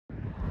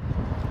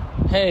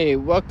Hey,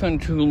 welcome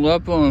to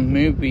Level and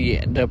Movie,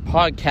 the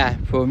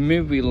podcast for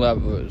movie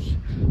lovers.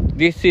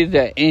 This is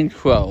the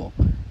intro.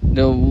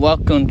 The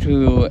welcome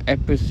to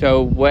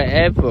episode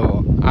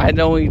whatever. I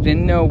don't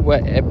even know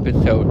what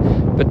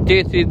episode, but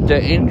this is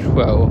the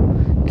intro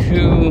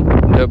to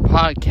the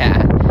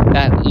podcast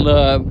that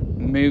love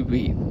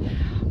movies.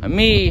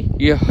 Me,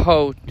 your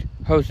host,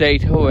 Jose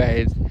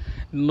Torres,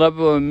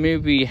 Level and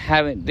Movie,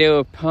 haven't there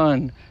a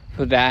pun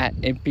for that.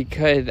 It's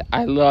because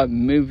I love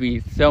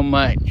movies so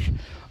much.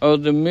 Or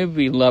the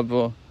Movie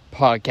Level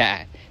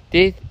podcast.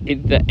 This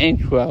is the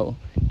intro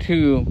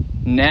to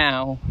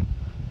now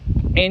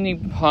any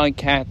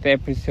podcast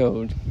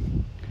episode,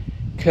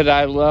 because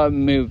I love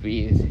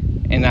movies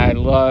and I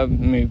love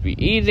movies,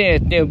 even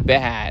if they're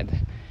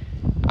bad.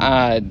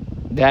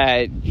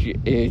 That is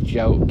a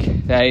joke.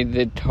 That is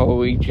a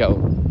totally joke.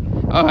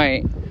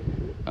 Alright,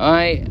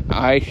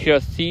 I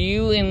shall see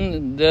you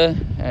in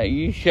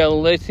you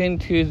shall listen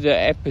to the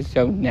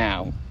episode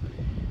now.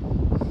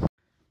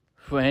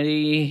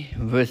 Freddy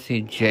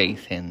vs.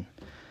 Jason.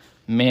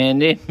 Man,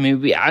 this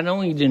movie, I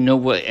don't even know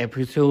what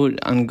episode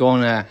I'm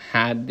gonna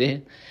have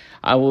this.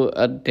 I will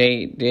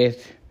update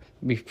this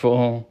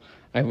before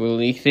I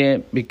release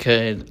it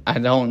because I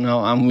don't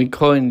know. I'm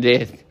recording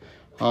this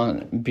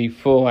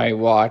before I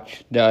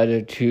watch the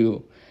other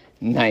two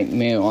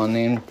Nightmare on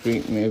Elm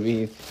Street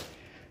movies.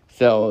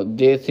 So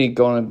this is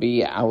gonna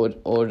be out of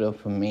order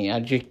for me. I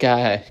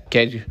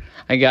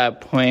gotta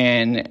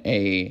plan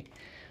a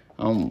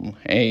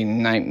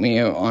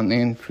Nightmare on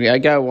Elm Street. I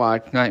gotta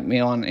watch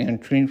Nightmare on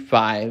Elm Street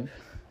 5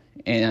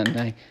 and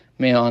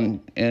Nightmare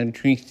on Elm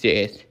Street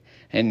 6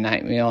 and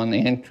Nightmare on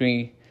Elm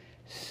Street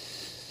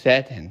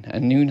 7, a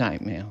new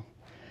nightmare.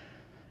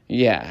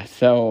 Yeah,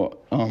 so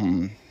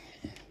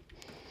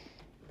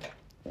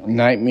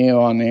Nightmare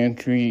on Elm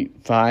Street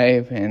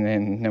 5 and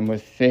then number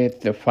 6,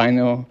 the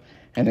final,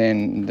 and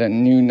then the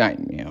new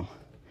nightmare.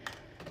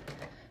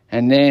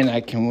 And then I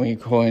can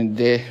record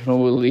this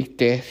or release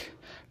this.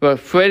 But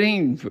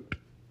Freddy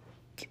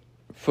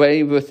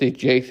vs.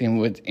 Jason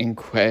was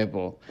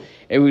incredible.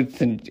 It was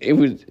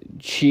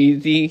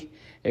cheesy.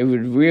 It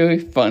was really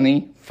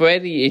funny.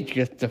 Freddy is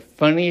just the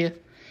funniest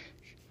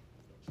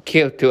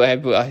character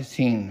ever I've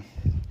seen.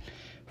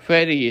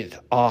 Freddy is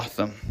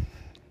awesome.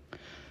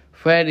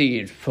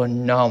 Freddy is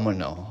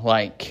phenomenal.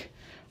 I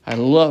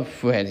love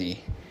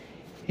Freddy.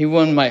 He's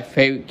one of my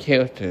favorite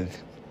characters.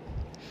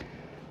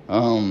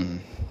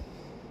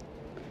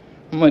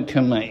 I'm going to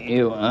turn my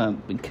ear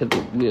up because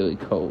it's really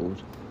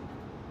cold.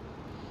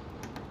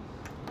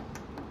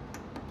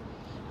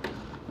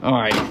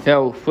 Alright,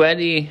 so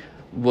Freddy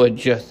was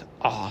just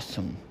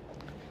awesome.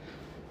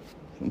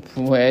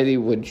 Freddy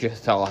was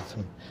just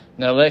awesome.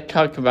 Now let's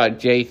talk about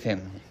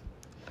Jason.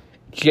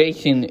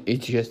 Jason is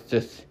just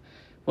this...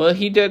 Well,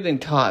 he doesn't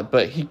talk,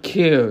 but he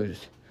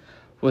kills.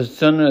 Was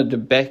some of the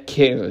best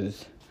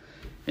kills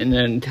in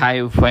the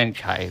entire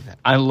franchise.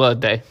 I love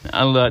that.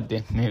 I love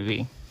this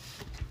movie.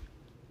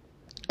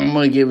 I'm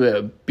going to give it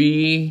a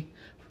B+.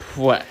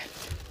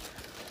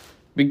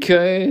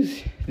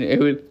 Because it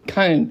was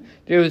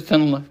there was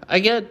some, I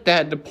get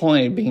that the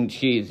point of being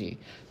cheesy.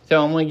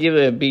 So I'm going to give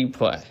it a B+.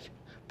 But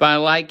I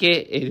like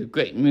it. It's a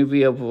great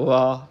movie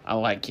overall. I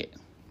like it.